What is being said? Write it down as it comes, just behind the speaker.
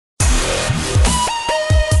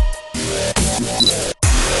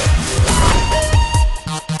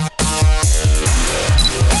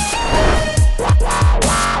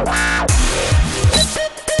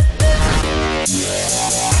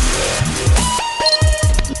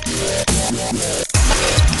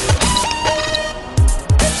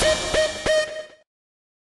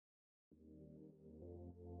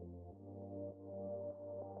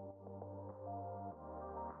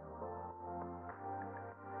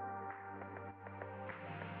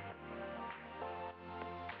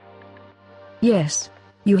Yes,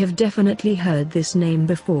 you have definitely heard this name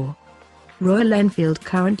before. Royal Enfield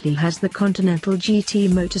currently has the Continental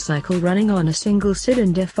GT motorcycle running on a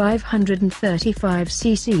single-cylinder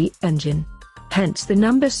 535cc engine. Hence the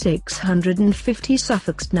number 650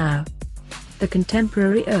 suffixed now. The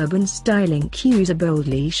contemporary urban styling cues are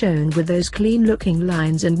boldly shown with those clean-looking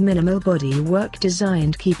lines and minimal bodywork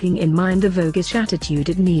designed keeping in mind the voguish attitude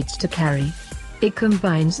it needs to carry. It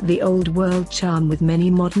combines the old-world charm with many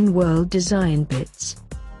modern-world design bits.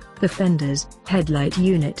 The fenders, headlight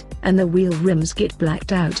unit, and the wheel rims get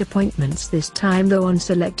blacked-out appointments this time though on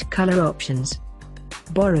select color options.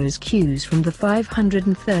 Borrows cues from the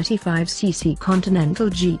 535cc Continental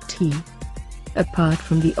GT. Apart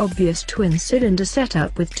from the obvious twin-cylinder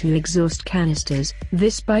setup with 2 exhaust canisters,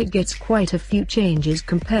 this bike gets quite a few changes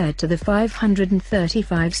compared to the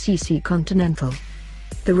 535cc Continental.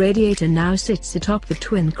 The radiator now sits atop the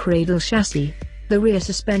twin cradle chassis. The rear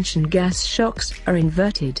suspension gas shocks are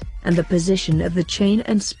inverted, and the position of the chain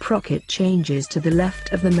and sprocket changes to the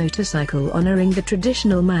left of the motorcycle, honoring the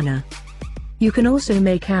traditional manner. You can also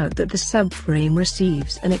make out that the subframe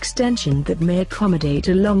receives an extension that may accommodate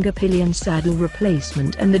a longer pillion saddle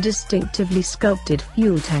replacement, and the distinctively sculpted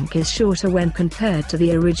fuel tank is shorter when compared to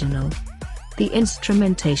the original. The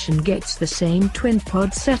instrumentation gets the same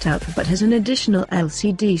twin-pod setup but has an additional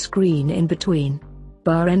LCD screen in between.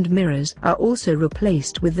 Bar end mirrors are also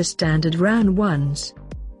replaced with the standard round ones.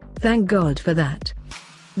 Thank God for that.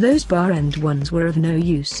 Those bar end ones were of no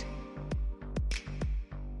use.